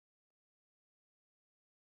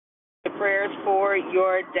prayers for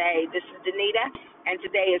your day. This is Danita, and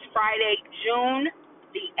today is Friday, June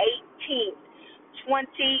the 18th,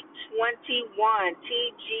 2021,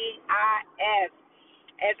 TGIF.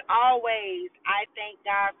 As always, I thank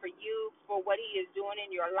God for you, for what He is doing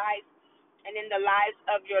in your life and in the lives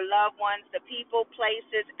of your loved ones, the people,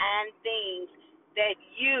 places, and things that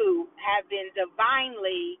you have been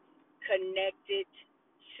divinely connected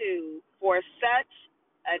to for such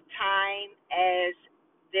a time as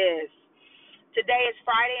this. Today is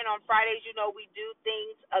Friday, and on Fridays, we do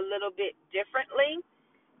things a little bit differently.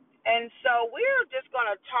 And so we're just going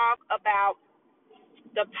to talk about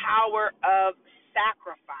the power of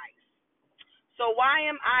sacrifice. So why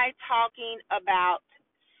am I talking about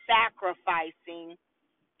sacrificing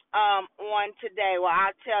on today? Well,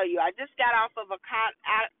 I'll tell you. I just got off of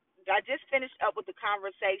I just finished up with the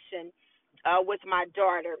conversation with my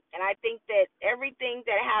daughter, and I think that everything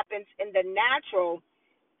that happens in the natural,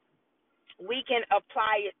 we can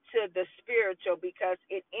apply it to the spiritual because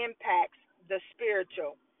it impacts the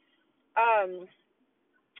spiritual.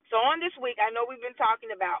 So on this week, I know we've been talking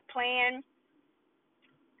about praise,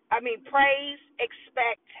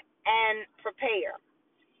 expect, and prepare.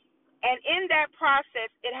 And in that process,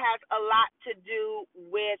 it has a lot to do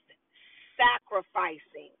with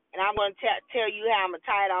sacrificing. And I'm going to tell you how I'm going to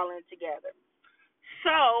tie it all in together.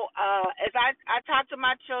 So as I talk to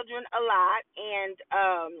my children a lot, and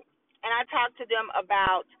I talk to them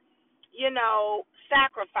about,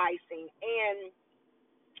 sacrificing, and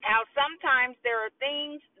how sometimes there are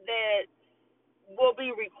things that will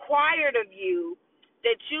be required of you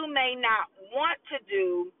that you may not want to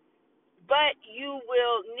do, but you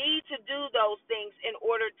will need to do those things in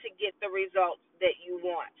order to get the results that you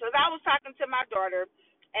want. So as I was talking to my daughter,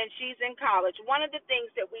 and she's in college, one of the things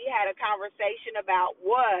that we had a conversation about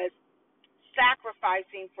was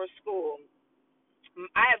sacrificing for school.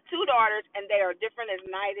 I have two daughters, and they are different as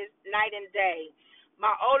night and day.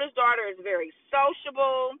 My oldest daughter is very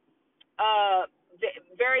sociable,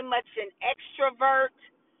 very much an extrovert,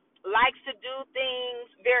 likes to do things,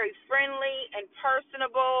 very friendly and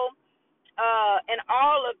personable, and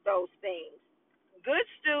all of those things. Good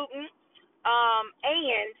student,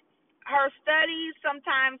 and her studies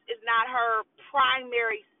sometimes is not her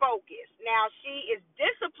primary focus. Now, she is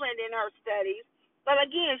disciplined in her studies, but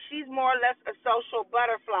again, she's more or less a social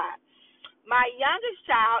butterfly. My youngest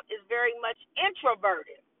child is very much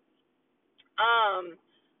introverted,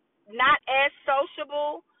 not as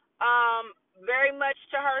sociable, very much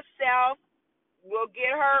to herself, will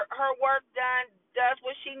get her work done, does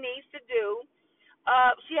what she needs to do.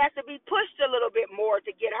 She has to be pushed a little bit more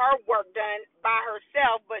to get her work done by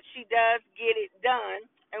herself, but she does get it done.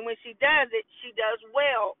 And when she does it, she does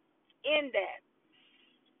well in that.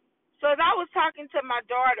 So as I was talking to my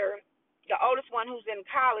daughter, the oldest one who's in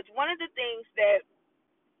college, one of the things that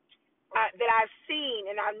I've seen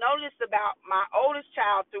and I've noticed about my oldest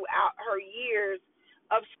child throughout her years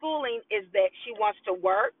of schooling is that she wants to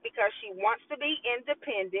work because she wants to be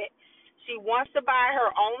independent. She wants to buy her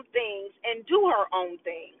own things and do her own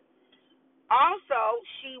thing. Also,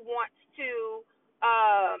 she wants to,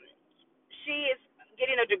 she is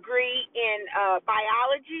getting a degree in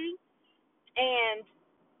biology. And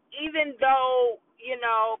even though,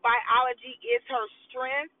 biology is her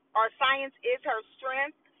strength, or science is her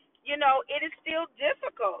strength, it is still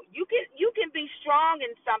difficult. You can be strong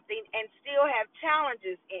in something and still have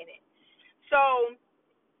challenges in it. So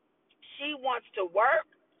she wants to work.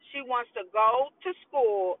 She wants to go to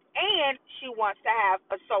school, and she wants to have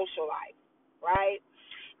a social life, right?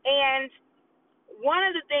 And one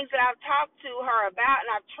of the things that I've talked to her about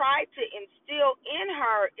and I've tried to instill in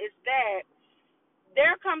her is that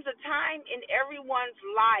there comes a time in everyone's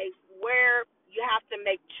life where you have to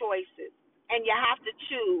make choices, and you have to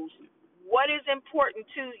choose what is important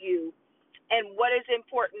to you and what is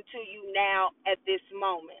important to you now at this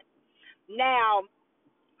moment. Now,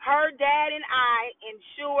 her dad and I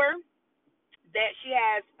ensure that she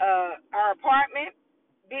has her apartment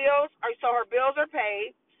bills, so her bills are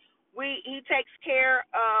paid. He takes care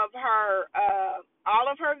of her all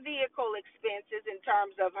of her vehicle expenses in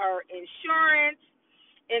terms of her insurance,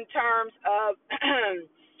 in terms of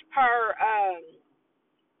her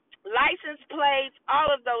license plates, all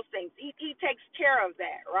of those things. He takes care of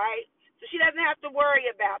that, right? So she doesn't have to worry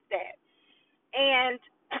about that. And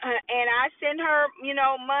I send her,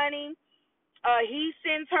 money. He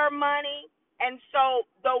sends her money. And so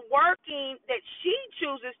the working that she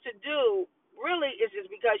chooses to do really is just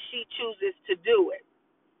because she chooses to do it,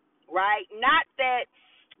 right? Not that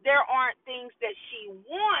there aren't things that she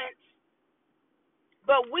wants,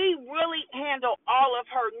 but we really handle all of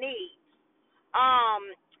her needs.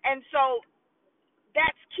 And so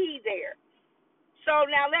that's key there. So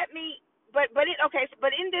now but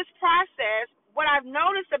in this process, what I've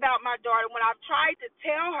noticed about my daughter, when I've tried to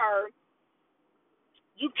tell her,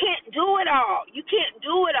 you can't do it all. You can't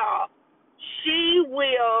do it all. She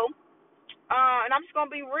will, and I'm just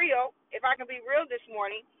gonna be real. If I can be real this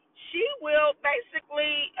morning, she will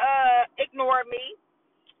basically ignore me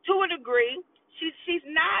to a degree. She's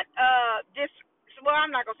not well,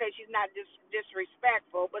 I'm not gonna say she's not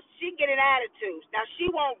disrespectful, but she get an attitude. Now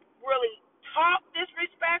she won't really talk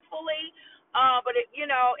disrespectfully, but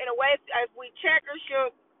in a way, if we check her,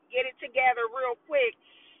 she'll get it together real quick.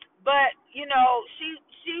 But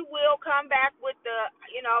she will come back with the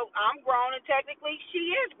I'm grown, and technically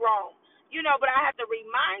she is grown. But I have to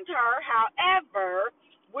remind her, however,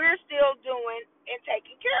 we're still doing and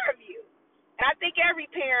taking care of you. And I think every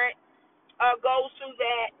parent goes through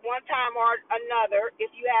that one time or another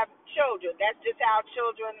if you have children. That's just how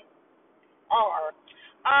children are.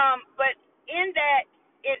 But in that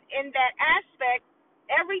aspect,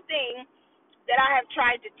 everything that I have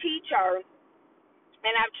tried to teach her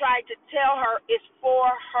and I've tried to tell her is for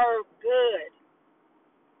her good.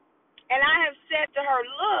 And I have said to her,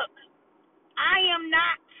 look, I am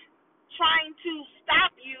not trying to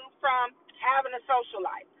stop you from having a social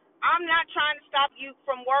life. I'm not trying to stop you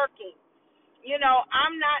from working.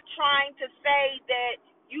 I'm not trying to say that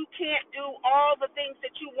you can't do all the things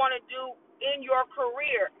that you want to do in your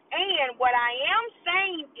career. And what I am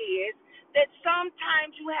saying is that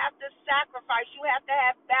sometimes you have to sacrifice. You have to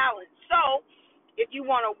have balance. So if you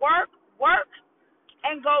want to work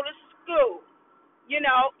and go to school.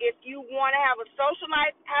 If you want to have a social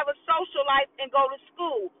life and go to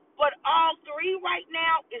school. But all three right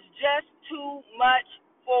now is just too much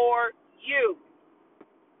for you.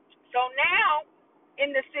 So now,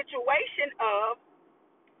 in the situation of,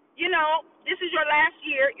 this is your last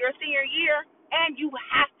year, your senior year, and you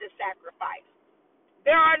have to sacrifice.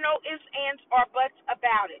 There are no ifs, ands, or buts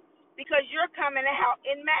about it because you're coming out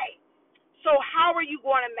in May. So how are you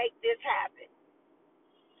going to make this happen?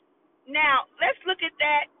 Now, let's look at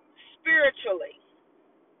that spiritually.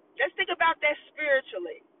 Let's think about that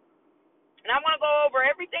spiritually. And I want to go over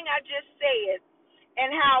everything I just said and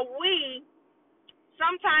how we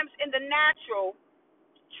sometimes in the natural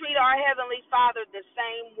treat our Heavenly Father the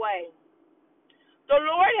same way. The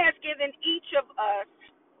Lord has given each of us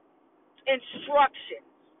instructions.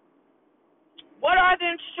 What are the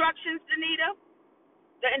instructions, Danita?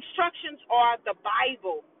 The instructions are the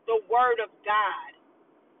Bible, the Word of God.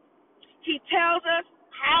 He tells us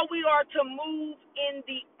how we are to move in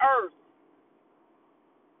the earth.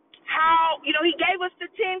 How, he gave us the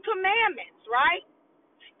 10 Commandments, right?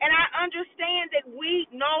 And I understand that we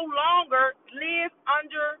no longer live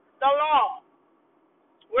under the law.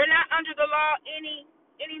 We're not under the law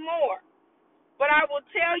anymore. But I will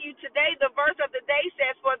tell you today, the verse of the day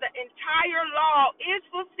says, for the entire law is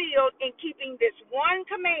fulfilled in keeping this one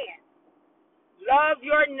command. Love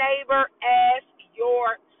your neighbor as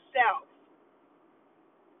yourself.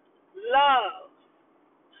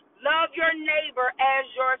 Love your neighbor as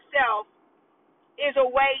yourself is a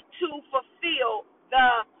way to fulfill the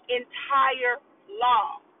entire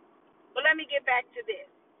law. But let me get back to this.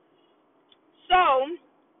 So,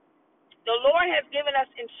 the Lord has given us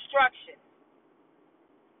instructions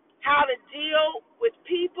how to deal with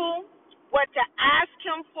people, what to ask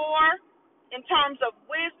Him for in terms of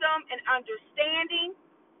wisdom and understanding,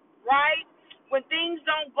 right? When things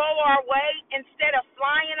don't go our way, instead of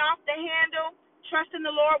flying off the handle, trust in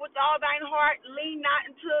the Lord with all thine heart, lean not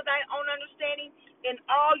into thine own understanding, in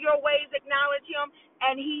all your ways acknowledge Him,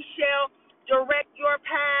 and He shall direct your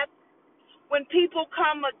path. When people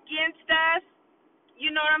come against us,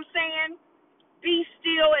 you know what I'm saying? Be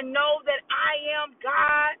still and know that I am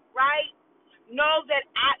God, right? Know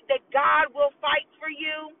that God will fight for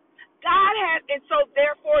you. God has, and so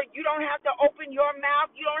therefore you don't have to open your mouth.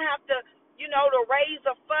 You don't have to, to raise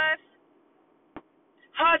a fuss.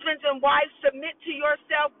 Husbands and wives, submit to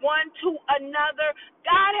yourself one to another.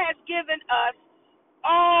 God has given us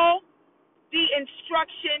all the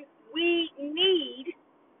instruction we need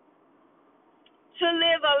to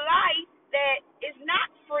live a life that is not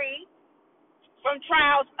free from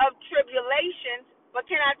trials of tribulations, but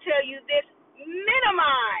can I tell you this?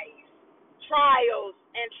 Minimize trials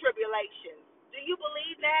and tribulations. Do you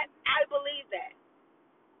believe that? I believe that.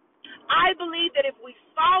 I believe that if we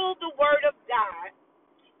follow the Word of God,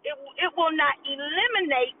 it will not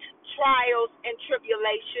eliminate trials and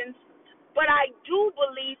tribulations, but I do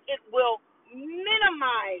believe it will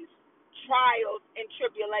minimize trials and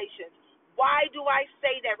tribulations. Why do I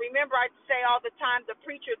say that? Remember, I say all the time the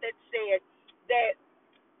preacher that said that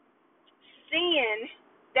sin,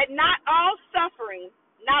 that not all suffering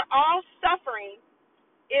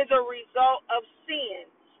is a result of sin,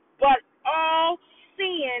 but all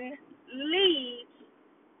sin leads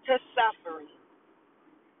to suffering.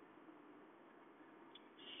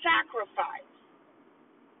 Sacrifice.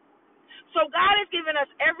 So God has given us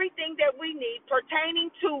everything that we need pertaining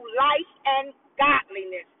to life and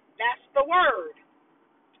godliness. That's the word.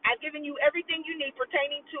 I've given you everything you need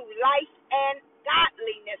pertaining to life and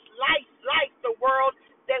godliness. Life, the world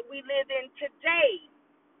that we live in today.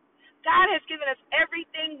 God has given us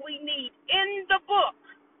everything we need in the book.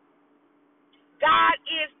 God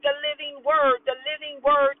is the living word. The living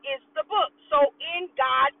word is the book. So in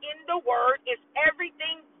God, in the word, is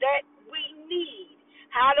everything that we need.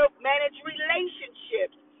 How to manage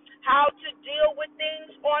relationships, how to deal with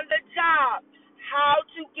things on the job, how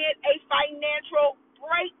to get a financial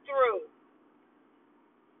breakthrough.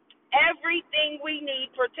 Everything we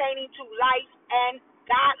need pertaining to life and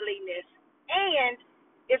godliness. And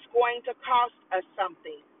it's going to cost us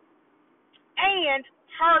something. And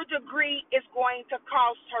her degree is going to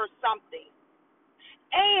cost her something.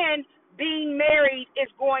 And being married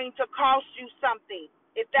is going to cost you something,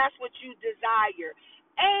 if that's what you desire.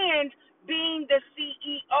 And being the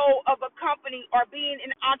CEO of a company or being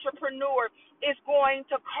an entrepreneur is going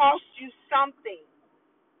to cost you something.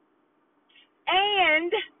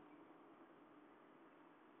 And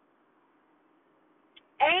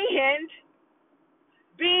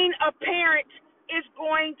being a parent is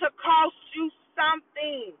going to cost you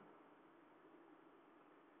something.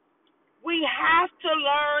 We have to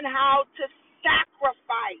learn how to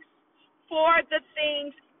sacrifice for the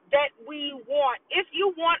things that we want. If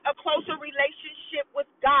you want a closer relationship with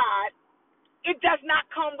God, it does not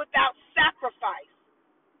come without sacrifice.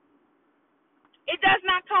 It does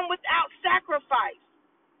not come without sacrifice.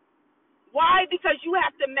 Why? Because you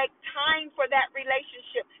have to make time for that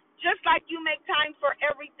relationship, just like you make time for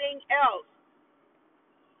everything else.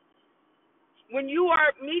 When you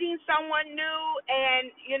are meeting someone new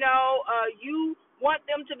and, you want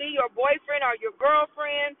them to be your boyfriend or your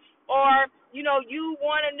girlfriend, or, you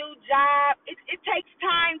want a new job, it takes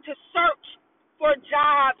time to search for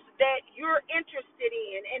jobs that you're interested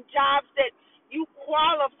in and jobs that you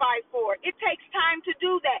qualify for. It takes time to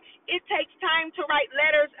do that. It takes time to write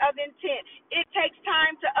letters of intent. It takes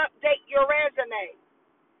time to update your resume.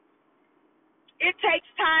 It takes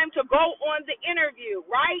time to go on the interview,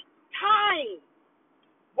 right? Time.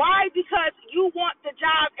 Why? Because you want the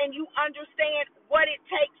job and you understand what it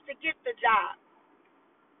takes to get the job.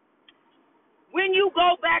 When you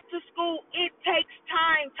go back to school, it takes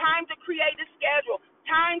time to create a schedule,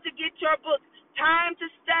 time to get your books, time to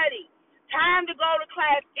study, time to go to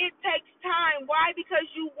class. It takes time. Why? Because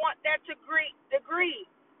you want that degree.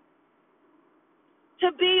 To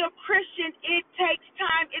be a Christian, it takes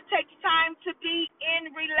time. It takes time to be in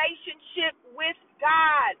relationship with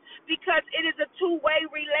God, because it is a two-way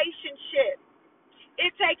relationship.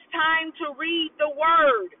 It takes time to read the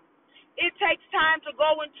Word. It takes time to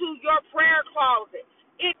go into your prayer closet.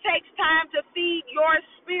 It takes time to feed your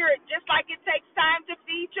spirit, just like it takes time to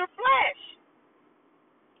feed your flesh.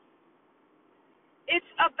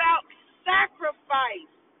 It's about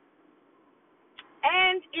sacrifice.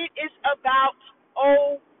 And it is about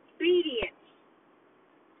obedience.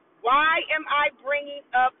 Why am I bringing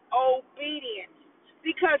up obedience?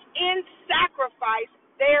 Because in sacrifice,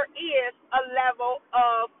 there is a level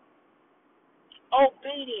of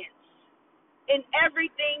obedience. In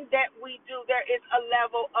everything that we do, there is a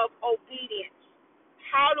level of obedience.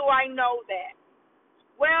 How do I know that?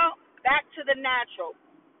 Well, back to the natural.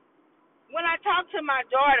 When I talk to my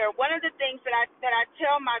daughter, one of the things that I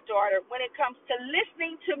tell my daughter when it comes to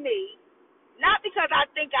listening to me, not because I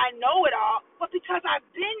think I know it all, but because I've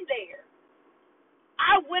been there.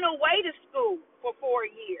 I went away to school for 4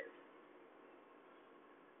 years.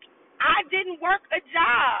 I didn't work a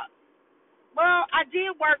job. Well, I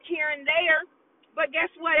did work here and there, but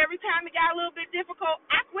guess what? Every time it got a little bit difficult,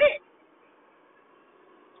 I quit.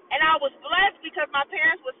 And I was blessed because my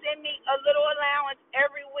parents would send me a little allowance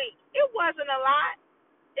every week. It wasn't a lot.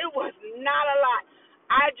 It was not a lot.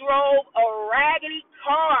 I drove a raggedy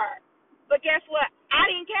car. But guess what? I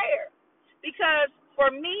didn't care. Because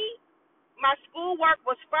for me, my schoolwork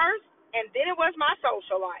was first, and then it was my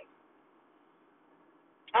social life.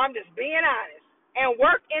 I'm just being honest. And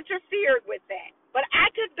work interfered with that. But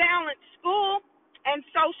I could balance school and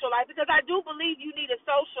social life, because I do believe you need a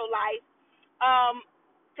social life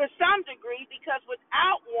to some degree, because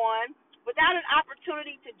without an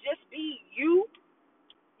opportunity to just be you,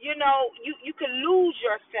 you can lose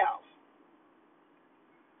yourself.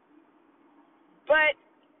 But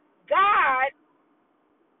God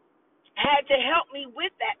to help me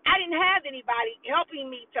with that. I didn't have anybody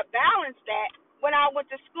helping me to balance that when I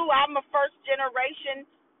went to school. I'm a first generation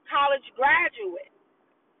college graduate.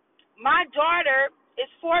 My daughter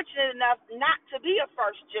is fortunate enough not to be a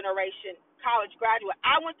first generation college graduate.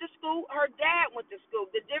 I went to school, her dad went to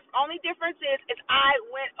school. The only difference is I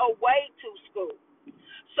went away to school.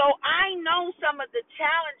 So I know some of the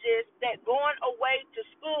challenges that going away to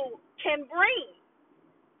school can bring.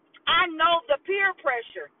 I know the peer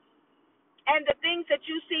pressure and the things that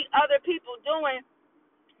you see other people doing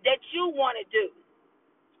that you want to do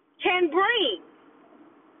can bring.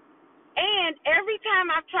 And every time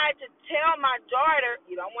I've tried to tell my daughter,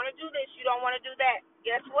 you don't want to do this, you don't want to do that,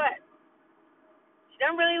 guess what? She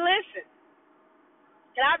doesn't really listen.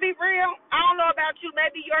 Can I be real? I don't know about you.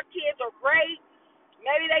 Maybe your kids are great.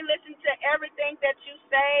 Maybe they listen to everything that you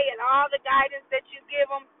say and all the guidance that you give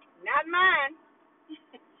them. Not mine.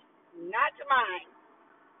 Not to mine.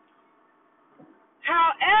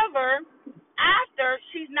 However, after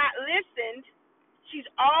she's not listened, she's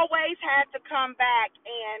always had to come back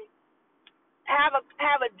and have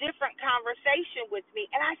a different conversation with me.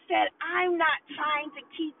 And I said, I'm not trying to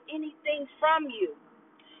keep anything from you.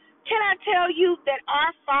 Can I tell you that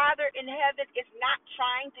our Father in heaven is not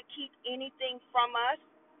trying to keep anything from us?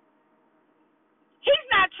 He's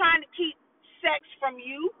not trying to keep sex from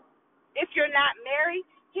you if you're not married.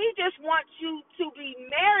 He just wants you to be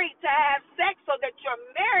married to have sex so that your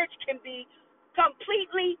marriage can be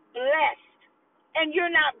completely blessed. And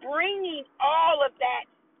you're not bringing all of that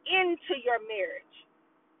into your marriage.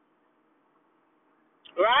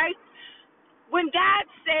 Right? When God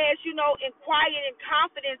says, in quiet and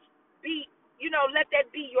confidence, let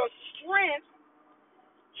that be your strength,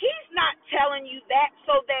 He's not telling you that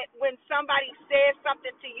so that when somebody says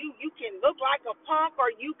something to you, you can look like a punk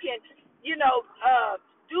or you can,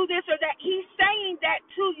 do this or that. He's saying that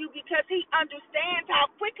to you because He understands how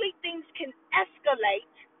quickly things can escalate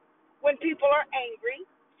when people are angry.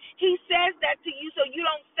 He says that to you so you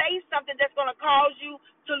don't say something that's going to cause you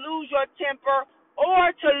to lose your temper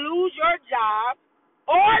or to lose your job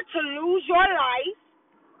or to lose your life.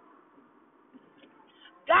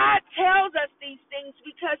 God tells us these things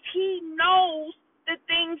because He knows the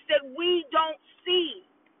things that we don't see.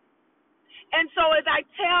 And so as I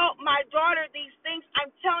tell my daughter these things,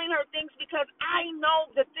 I'm telling her things because I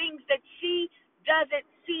know the things that she doesn't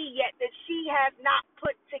see yet, that she has not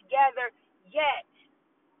put together yet.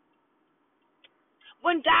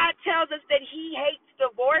 When God tells us that He hates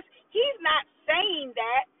divorce, He's not saying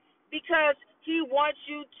that because He wants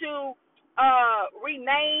you to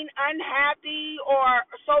remain unhappy or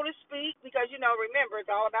so to speak, because remember,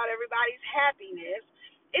 it's all about everybody's happiness.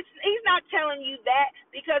 He's not telling you that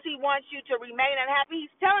because He wants you to remain unhappy.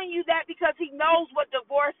 He's telling you that because He knows what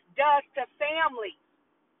divorce does to families.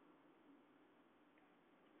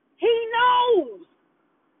 He knows.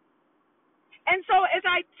 And so as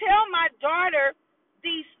I tell my daughter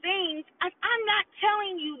these things, I'm not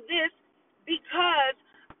telling you this because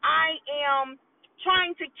I am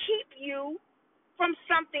trying to keep you from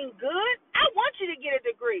something good. I want you to get a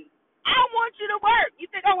degree. I want you to work. You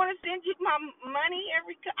think I want to send you my money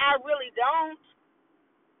I really don't.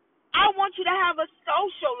 I want you to have a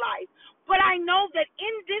social life. But I know that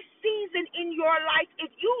in this season in your life, if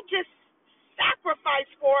you just sacrifice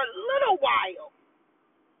for a little while,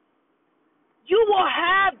 you will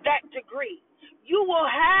have that degree. You will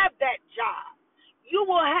have that job. You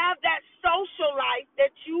will have that social life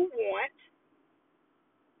that you want.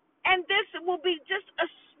 And this will be just a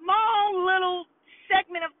small little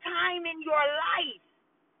segment of time in your life.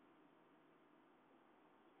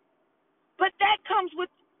 But that comes with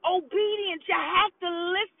obedience. You have to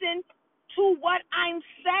listen to what I'm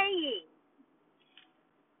saying.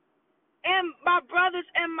 And my brothers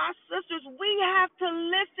and my sisters, we have to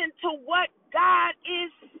listen to what God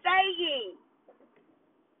is saying.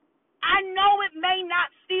 I know it may not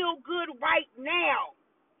feel good right now.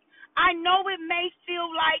 I know it may feel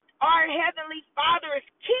like our Heavenly Father is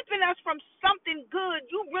keeping us from something good.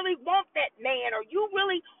 You really want that man or you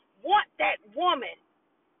really want that woman.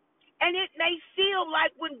 And it may feel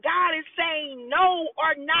like when God is saying no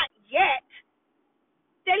or not yet,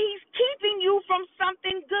 that He's keeping you from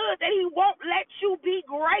something good, that He won't let you be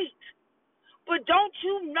great. But don't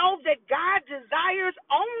you know that God desires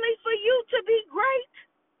only for you to be great?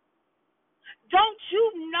 Don't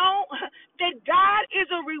you know that God is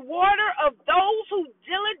a rewarder of those who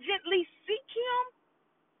diligently seek Him?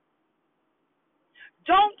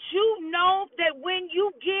 Don't you know that when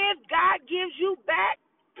you give, God gives you back,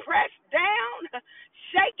 pressed down,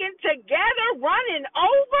 shaken together, running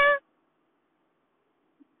over?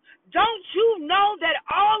 Don't you know that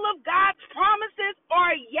all of God's promises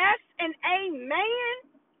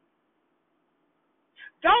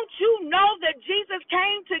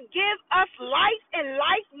came to give us life and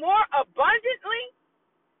life more abundantly?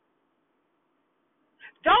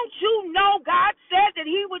 Don't you know God said that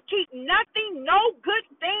he would keep nothing, no good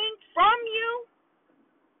thing from you?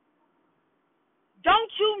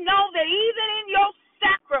 Don't you know that even in your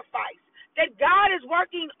sacrifice, that God is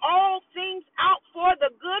working all things out for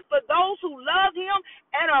the good for those who love him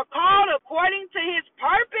and are called according to his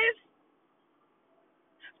purpose?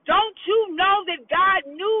 Don't you know that God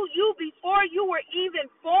knew you before you were even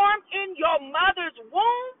formed in your mother's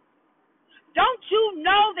womb? Don't you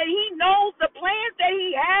know that he knows the plans that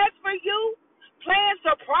he has for you? Plans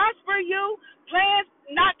to prosper you, plans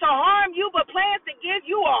not to harm you, but plans to give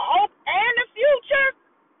you a hope and a future?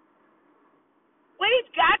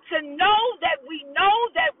 We've got to know that we know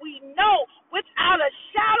that we know without a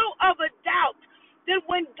shadow of a doubt that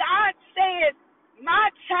when God says,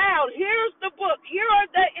 my child, here's the book, here are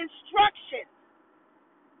the instructions,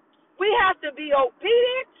 we have to be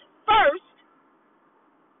obedient first,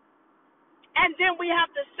 and then we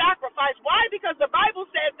have to sacrifice. Why? Because the Bible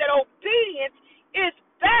says that obedience is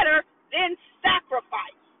better than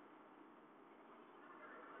sacrifice.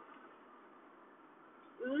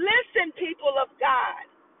 Listen, people of God.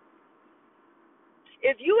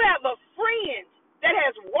 If you have a friend that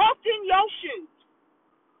has walked in your shoes,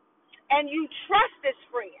 and you trust this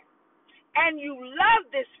friend, and you love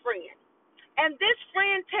this friend, and this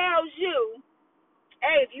friend tells you,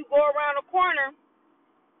 hey, if you go around the corner,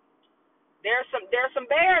 there's some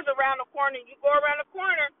bears around the corner. You go around the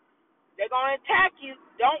corner, they're going to attack you.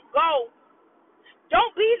 Don't go.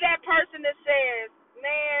 Don't be that person that says,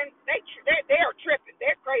 man, they are tripping.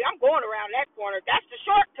 They're crazy. I'm going around that corner. That's the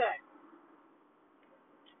shortcut.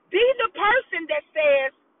 Be the person that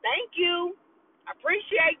says, thank you. I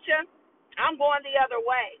appreciate you. I'm going the other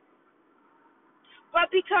way. But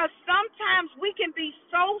because sometimes we can be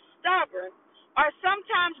so stubborn, or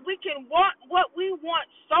sometimes we can want what we want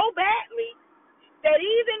so badly that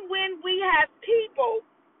even when we have people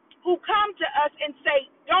who come to us and say,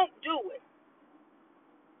 don't do it.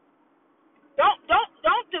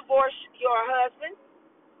 Don't divorce your husband.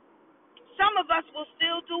 Some of us will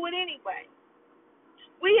still do it anyway.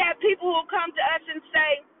 We have people who come to us and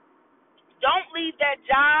say, don't leave that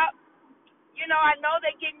job. You know, I know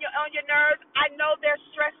they're getting on your nerves. I know they're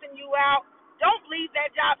stressing you out. Don't leave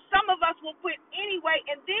that job. Some of us will quit anyway,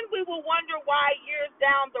 and then we will wonder why years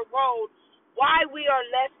down the road, why we are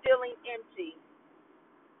left feeling empty,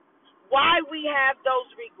 why we have those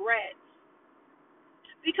regrets.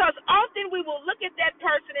 Because often we will look at that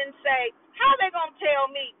person and say, how are they going to tell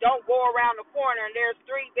me don't go around the corner and there's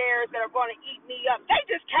 3 bears that are going to eat me up? They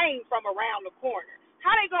just came from around the corner.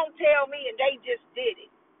 How are they going to tell me and they just did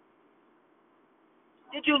it?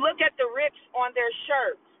 Did you look at the rips on their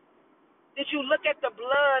shirts? Did you look at the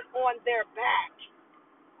blood on their back?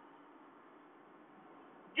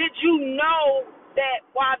 Did you know that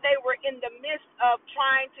while they were in the midst of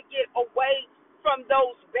trying to get away from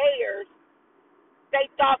those bears, they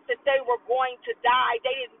thought that they were going to die.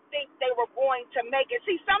 They didn't think they were going to make it.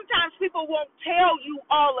 See, sometimes people won't tell you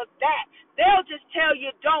all of that. They'll just tell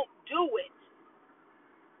you don't do it.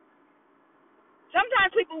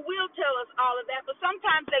 Sometimes people will tell us all of that, but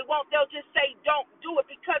sometimes they won't. They'll just say don't do it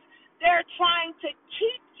because they're trying to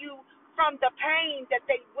keep you from the pain that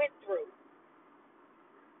they went through.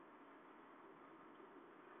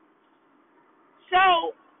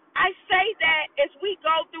 So I say that as we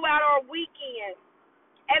go throughout our weekend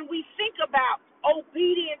and we think about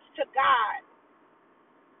obedience to God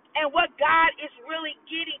and what God is really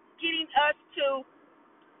getting us to,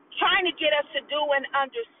 trying to get us to do and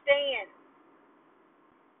understand.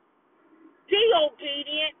 Be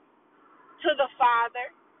obedient to the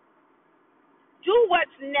Father. Do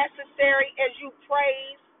what's necessary as you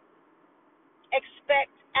praise,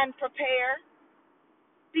 expect, and prepare.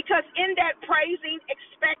 Because in that praising,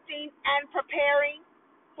 expecting, and preparing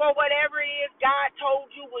for whatever it is God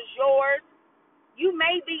told you was yours, you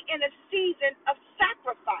may be in a season of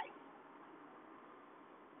sacrifice.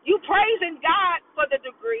 You praising God for the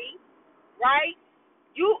degree, right?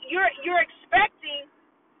 You're expecting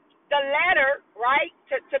the letter, right,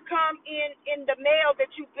 to come in the mail that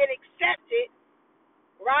you've been accepted,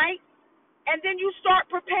 right? And then you start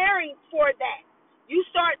preparing for that. You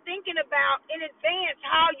start thinking about in advance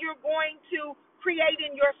how you're going to create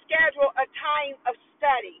in your schedule a time of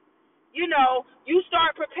study. You know, you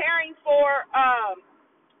start preparing for,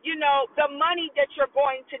 the money that you're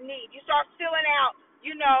going to need. You start filling out,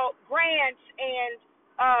 grants and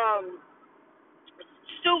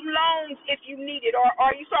student loans if you need it, or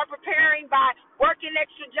you start preparing by working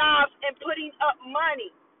extra jobs and putting up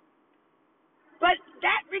money. But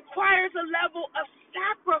that requires a level of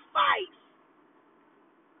sacrifice.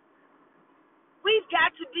 We've got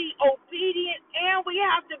to be obedient, and we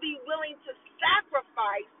have to be willing to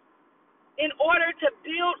sacrifice in order to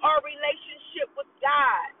build our relationship with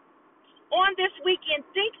God. On this weekend,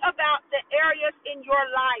 think about the areas in your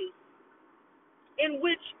life in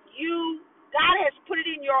which God has put it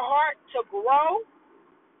in your heart to grow.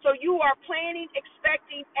 So you are planning,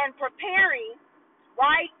 expecting, and preparing,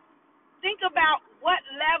 right? Think about what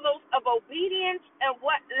levels of obedience and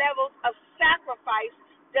what levels of sacrifice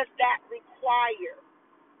does that require.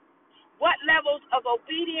 What levels of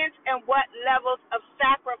obedience and what levels of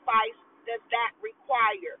sacrifice does that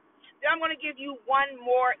require? Then I'm going to give you one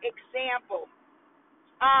more example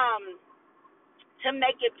to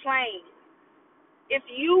make it plain. If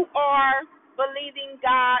you are believing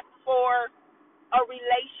God for a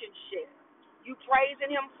relationship, you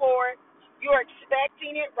praising Him for it, you're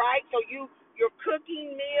expecting it, right? So you're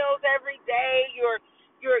cooking meals every day, you're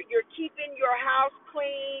keeping your house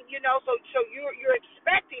clean, so you're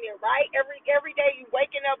expecting it, right? Every day you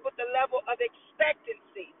waking up with a level of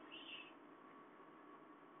expectancy.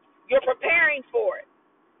 You're preparing for it.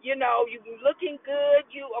 You looking good,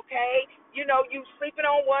 you sleeping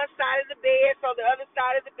on one side of the bed so the other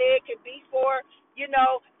side of the bed can be for, your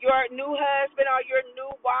new husband or your new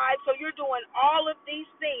wife. So you're doing all of these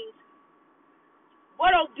things.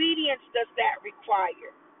 What obedience does that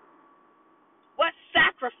require? What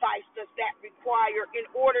sacrifice does that require in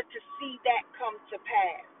order to see that come to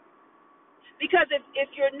pass? Because if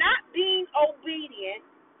you're not being obedient,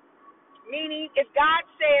 meaning if God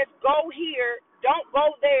says go here, don't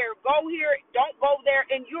go there, go here, don't go there,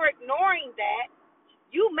 and you're ignoring that,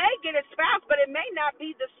 you may get a spouse, but it may not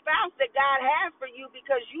be the spouse that God has for you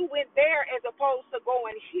because you went there as opposed to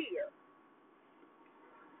going here.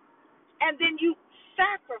 And then you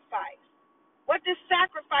sacrifice. What does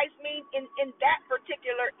sacrifice mean in that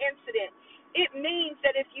particular incident? It means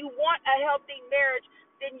that if you want a healthy marriage,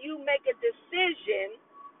 then you make a decision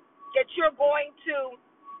that you're going to,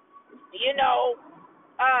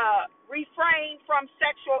 refrain from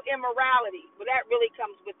sexual immorality. Well, that really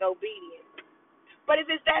comes with obedience. But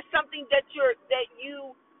if that's something that you're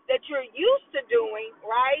used to doing,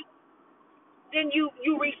 right? Then you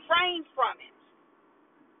refrain from it.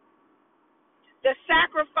 The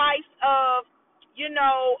sacrifice of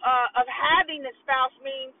having a spouse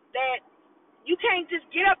means that you can't just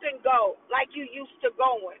get up and go like you used to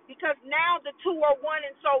going, because now the two are one,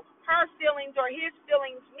 and so her feelings or his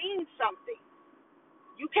feelings mean something.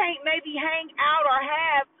 You can't maybe hang out or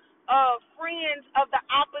have friends of the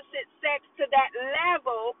opposite sex to that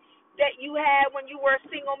level that you had when you were a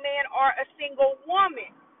single man or a single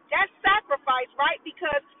woman. That's sacrifice, right?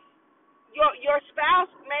 Because your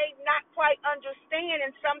spouse may not quite understand,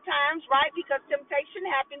 and sometimes, right, because temptation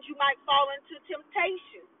happens, you might fall into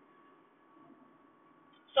temptation.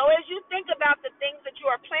 So as you think about the things that you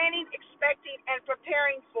are planning, expecting, and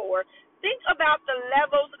preparing for, think about the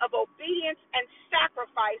levels of obedience and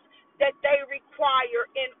sacrifice that they require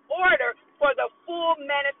in order for the full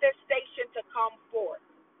manifestation to come forth.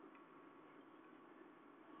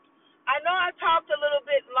 I know I talked a little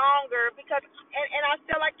bit longer because, and I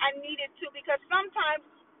feel like I needed to, because sometimes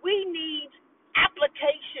we need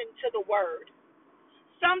application to the word.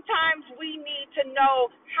 Sometimes we need to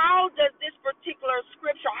know, how does this particular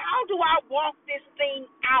scripture, how do I walk this thing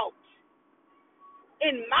out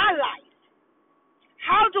in my life?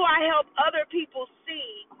 How do I help other people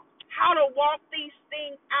see how to walk these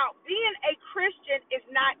things out? Being a Christian is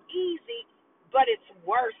not easy, but it's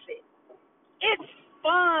worth it. It's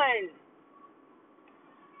fun.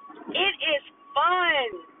 It is fun.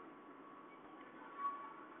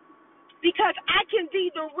 Because I can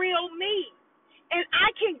be the real me. And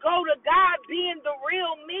I can go to God being the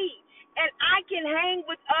real me. And I can hang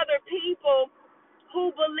with other people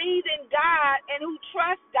who believe in God and who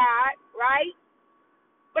trust God, right?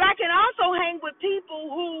 But I can also hang with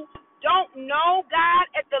people who don't know God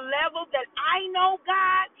at the level that I know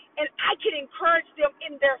God, and I can encourage them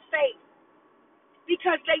in their faith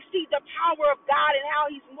because they see the power of God and how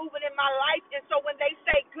He's moving in my life. And so when they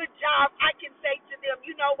say, good job, I can say to them,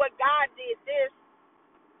 you know what, God did this.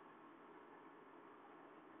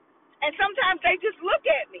 And sometimes they just look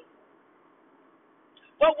at me.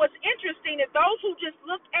 But what's interesting is those who just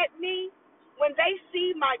look at me, when they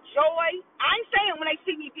see my joy, I ain't saying when they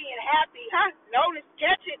see me being happy, notice,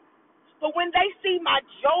 catch it. But when they see my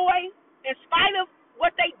joy, in spite of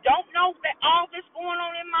what they don't know, that all this going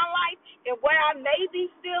on in my life and what I may be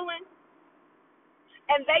feeling,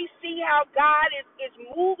 and they see how God is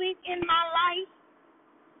moving in my life,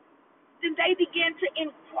 then they begin to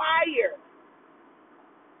inquire.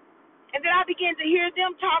 And then I begin to hear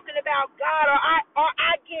them talking about God,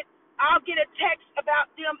 I'll get a text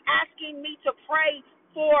about them asking me to pray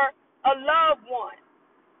for a loved one.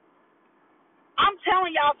 I'm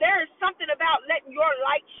telling y'all, there is something about letting your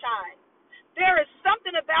light shine. There is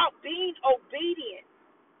something about being obedient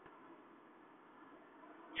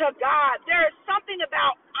to God. There is something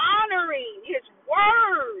about honoring His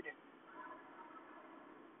word.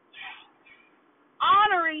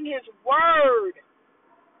 Honoring His word.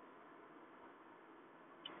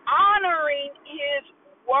 Honoring His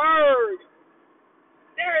word.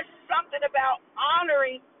 There is something about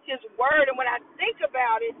honoring His word. And when I think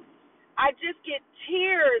about it, I just get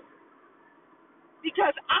tears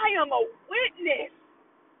because I am a witness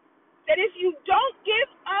that if you don't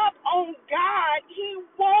give up on God, He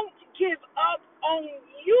won't give up on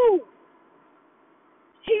you.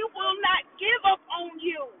 He will not give up on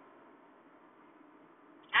you.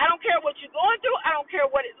 I don't care what you're going through. I don't care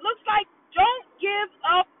what it looks like. Don't give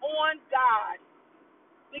up on God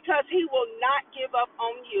because He will not give up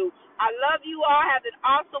on you. I love you all. Have an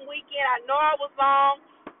awesome weekend. I know I was long,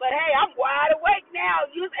 but hey, I'm wide awake now.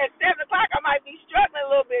 At 7 o'clock, I might be struggling a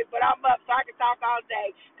little bit, but I'm up so I can talk all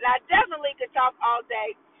day. And I definitely could talk all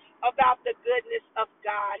day about the goodness of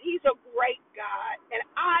God. He's a great God, and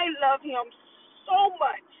I love Him so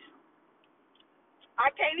much. I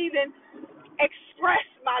can't even express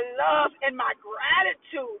my love and my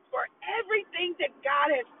gratitude for everything that God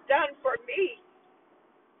has done for me.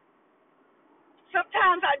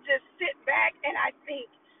 Sometimes I just sit back and I think,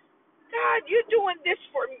 God, you're doing this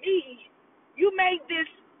for me. You made this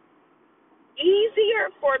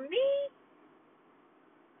easier for me.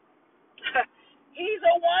 He's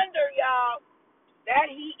a wonder, y'all.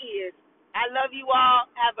 That He is. I love you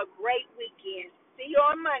all. Have a great weekend. See you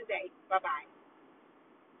on Monday. Bye-bye.